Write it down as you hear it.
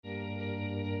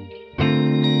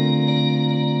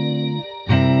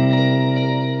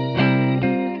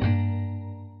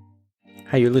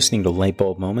Hi, you're listening to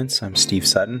Lightbulb Moments. I'm Steve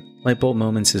Sutton. Lightbulb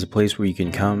Moments is a place where you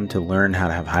can come to learn how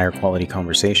to have higher quality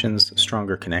conversations,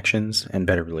 stronger connections, and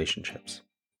better relationships.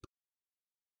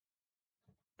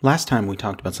 Last time we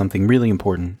talked about something really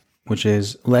important, which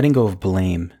is letting go of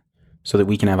blame so that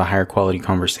we can have a higher quality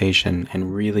conversation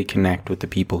and really connect with the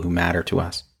people who matter to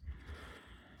us.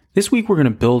 This week we're going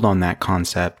to build on that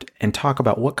concept and talk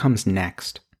about what comes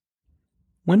next.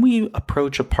 When we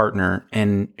approach a partner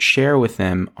and share with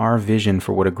them our vision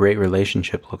for what a great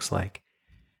relationship looks like,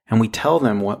 and we tell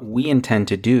them what we intend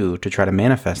to do to try to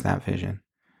manifest that vision,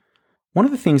 one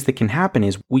of the things that can happen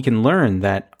is we can learn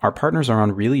that our partners are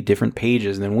on really different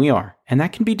pages than we are, and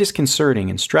that can be disconcerting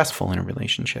and stressful in a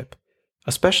relationship,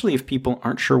 especially if people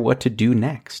aren't sure what to do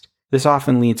next. This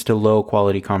often leads to low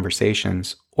quality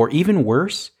conversations, or even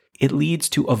worse, it leads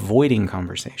to avoiding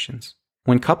conversations.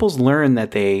 When couples learn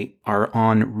that they are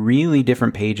on really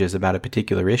different pages about a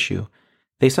particular issue,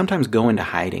 they sometimes go into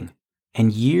hiding,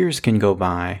 and years can go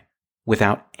by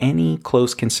without any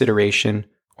close consideration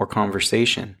or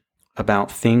conversation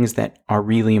about things that are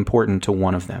really important to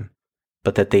one of them,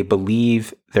 but that they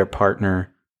believe their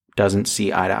partner doesn't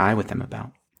see eye to eye with them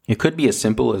about. It could be as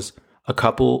simple as a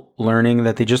couple learning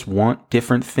that they just want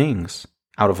different things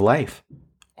out of life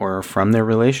or from their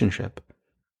relationship.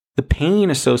 The pain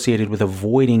associated with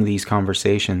avoiding these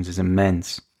conversations is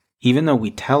immense. Even though we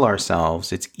tell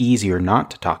ourselves it's easier not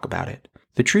to talk about it,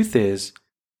 the truth is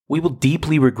we will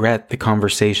deeply regret the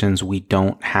conversations we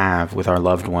don't have with our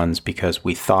loved ones because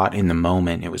we thought in the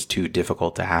moment it was too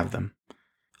difficult to have them.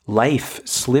 Life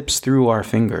slips through our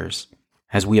fingers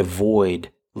as we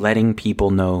avoid letting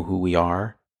people know who we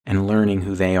are and learning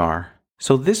who they are.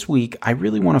 So this week, I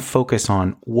really want to focus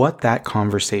on what that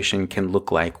conversation can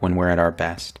look like when we're at our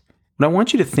best. What I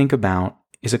want you to think about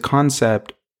is a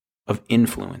concept of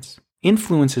influence.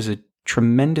 Influence is a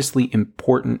tremendously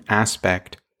important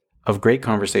aspect of great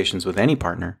conversations with any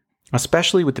partner,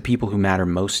 especially with the people who matter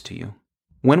most to you.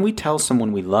 When we tell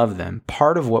someone we love them,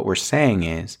 part of what we're saying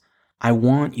is, I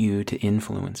want you to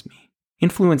influence me.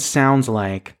 Influence sounds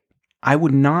like, I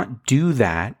would not do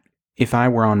that if I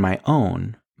were on my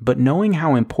own, but knowing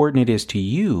how important it is to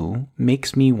you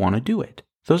makes me want to do it.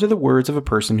 Those are the words of a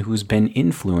person who's been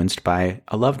influenced by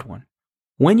a loved one.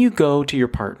 When you go to your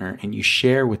partner and you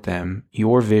share with them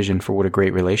your vision for what a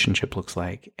great relationship looks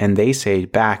like, and they say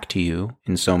back to you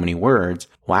in so many words,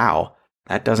 wow,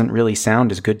 that doesn't really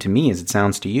sound as good to me as it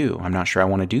sounds to you. I'm not sure I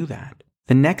want to do that.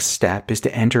 The next step is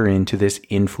to enter into this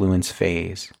influence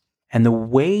phase. And the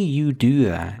way you do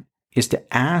that is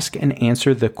to ask and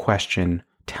answer the question,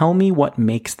 tell me what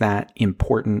makes that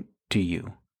important to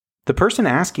you. The person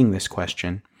asking this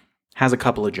question has a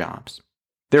couple of jobs.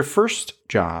 Their first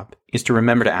job is to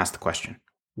remember to ask the question,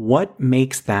 what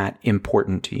makes that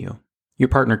important to you? Your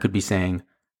partner could be saying,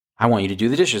 I want you to do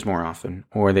the dishes more often.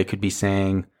 Or they could be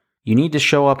saying, you need to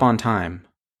show up on time.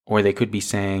 Or they could be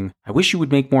saying, I wish you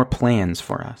would make more plans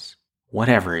for us.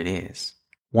 Whatever it is.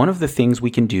 One of the things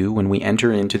we can do when we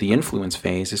enter into the influence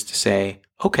phase is to say,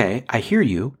 okay, I hear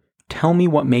you. Tell me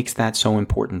what makes that so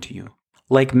important to you.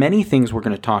 Like many things we're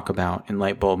going to talk about in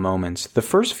Lightbulb Moments, the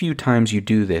first few times you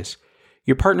do this,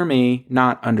 your partner may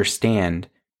not understand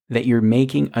that you're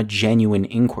making a genuine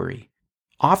inquiry.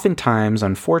 Oftentimes,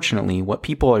 unfortunately, what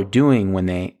people are doing when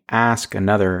they ask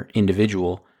another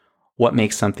individual what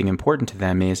makes something important to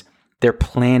them is they're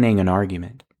planning an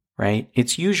argument, right?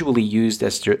 It's usually used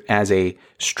as a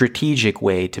strategic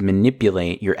way to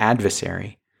manipulate your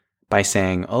adversary by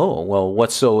saying, oh, well,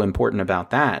 what's so important about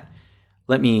that?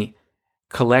 Let me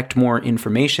collect more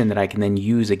information that I can then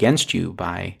use against you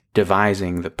by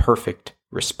devising the perfect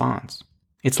response.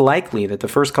 It's likely that the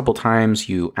first couple times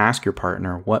you ask your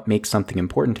partner what makes something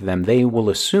important to them, they will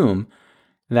assume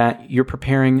that you're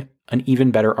preparing an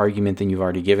even better argument than you've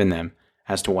already given them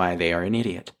as to why they are an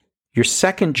idiot. Your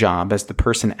second job as the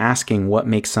person asking what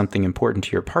makes something important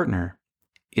to your partner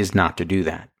is not to do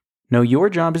that. No, your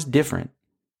job is different.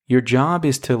 Your job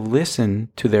is to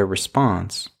listen to their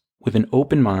response with an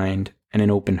open mind and an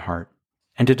open heart,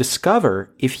 and to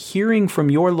discover if hearing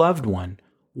from your loved one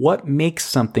what makes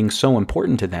something so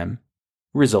important to them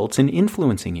results in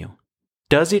influencing you.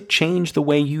 Does it change the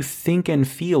way you think and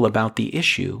feel about the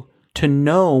issue to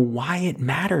know why it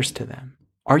matters to them?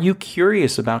 Are you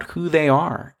curious about who they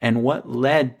are and what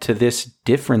led to this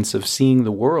difference of seeing the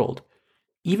world,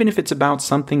 even if it's about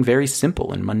something very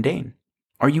simple and mundane?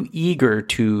 Are you eager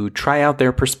to try out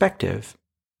their perspective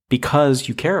because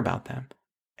you care about them?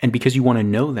 And because you want to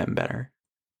know them better,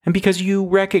 and because you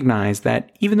recognize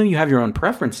that even though you have your own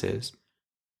preferences,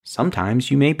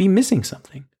 sometimes you may be missing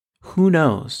something. Who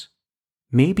knows?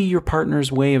 Maybe your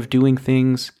partner's way of doing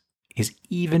things is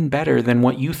even better than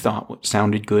what you thought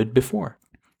sounded good before.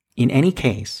 In any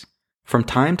case, from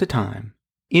time to time,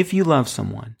 if you love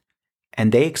someone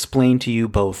and they explain to you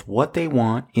both what they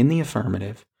want in the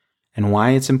affirmative and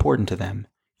why it's important to them,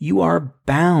 you are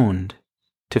bound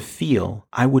to feel,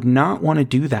 I would not want to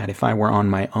do that if I were on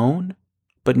my own,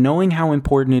 but knowing how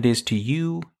important it is to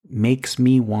you makes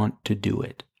me want to do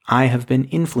it. I have been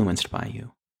influenced by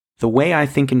you. The way I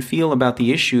think and feel about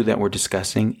the issue that we're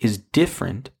discussing is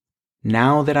different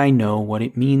now that I know what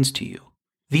it means to you.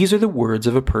 These are the words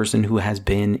of a person who has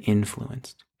been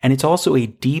influenced. And it's also a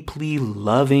deeply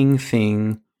loving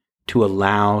thing to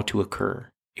allow to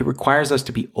occur. It requires us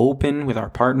to be open with our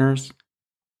partners,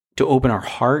 to open our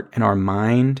heart and our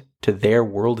mind to their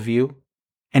worldview.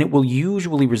 And it will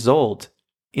usually result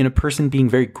in a person being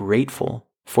very grateful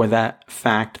for that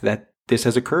fact that this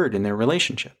has occurred in their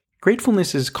relationship.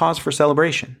 Gratefulness is cause for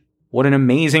celebration. What an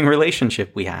amazing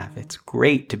relationship we have. It's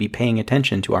great to be paying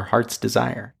attention to our heart's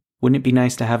desire. Wouldn't it be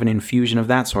nice to have an infusion of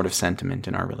that sort of sentiment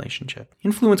in our relationship?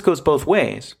 Influence goes both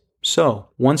ways. So,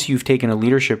 once you've taken a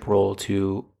leadership role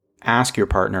to ask your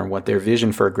partner what their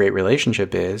vision for a great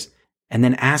relationship is, and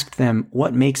then ask them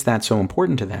what makes that so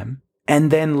important to them, and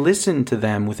then listen to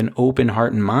them with an open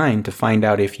heart and mind to find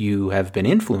out if you have been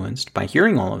influenced by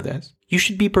hearing all of this, you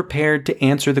should be prepared to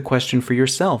answer the question for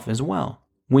yourself as well.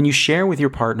 When you share with your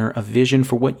partner a vision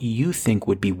for what you think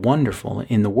would be wonderful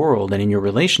in the world and in your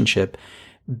relationship,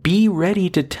 be ready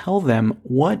to tell them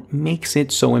what makes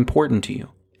it so important to you.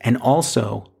 And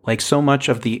also, like so much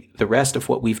of the rest of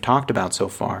what we've talked about so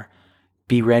far,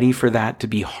 be ready for that to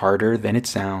be harder than it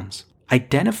sounds.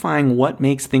 Identifying what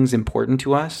makes things important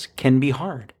to us can be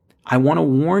hard. I want to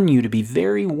warn you to be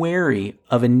very wary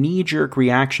of a knee-jerk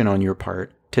reaction on your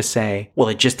part to say, well,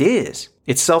 it just is.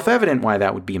 It's self-evident why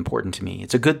that would be important to me.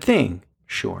 It's a good thing.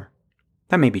 Sure,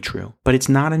 that may be true, but it's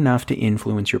not enough to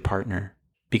influence your partner.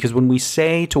 Because when we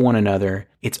say to one another,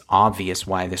 it's obvious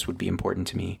why this would be important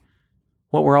to me,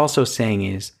 what we're also saying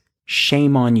is,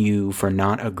 shame on you for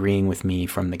not agreeing with me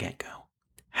from the get-go.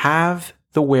 Have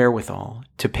the wherewithal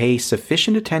to pay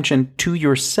sufficient attention to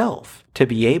yourself to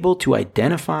be able to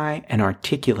identify and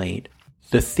articulate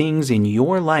the things in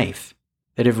your life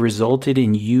that have resulted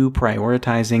in you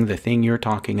prioritizing the thing you're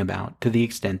talking about to the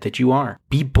extent that you are.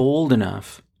 Be bold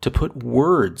enough to put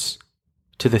words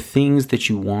to the things that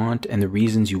you want and the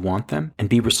reasons you want them, and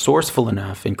be resourceful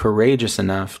enough and courageous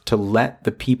enough to let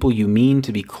the people you mean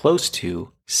to be close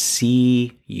to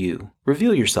see you.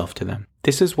 Reveal yourself to them.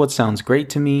 This is what sounds great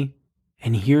to me,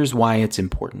 and here's why it's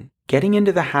important. Getting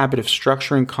into the habit of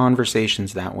structuring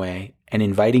conversations that way and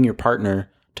inviting your partner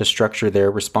to structure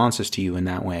their responses to you in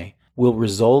that way will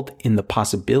result in the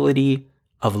possibility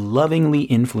of lovingly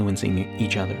influencing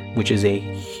each other, which is a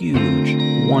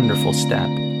huge, wonderful step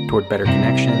toward better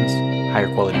connections,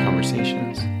 higher quality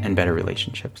conversations, and better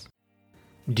relationships.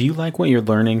 Do you like what you're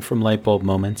learning from Lightbulb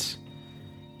Moments?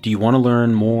 Do you want to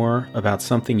learn more about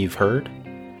something you've heard?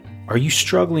 Are you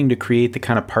struggling to create the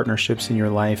kind of partnerships in your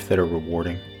life that are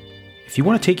rewarding? If you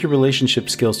want to take your relationship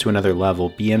skills to another level,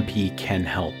 BMP can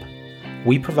help.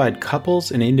 We provide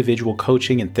couples and individual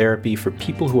coaching and therapy for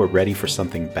people who are ready for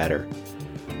something better.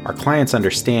 Our clients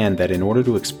understand that in order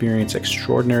to experience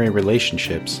extraordinary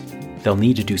relationships, they'll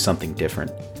need to do something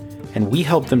different, and we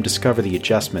help them discover the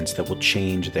adjustments that will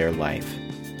change their life.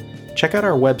 Check out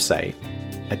our website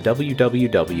at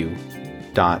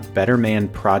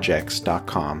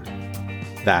www.bettermanprojects.com.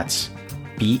 That's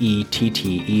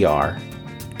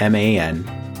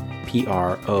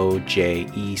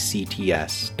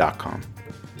BetterManProjects.com.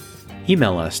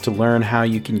 Email us to learn how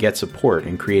you can get support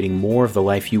in creating more of the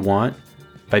life you want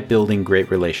by building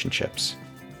great relationships.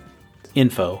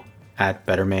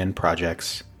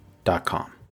 info@bettermanprojects.com.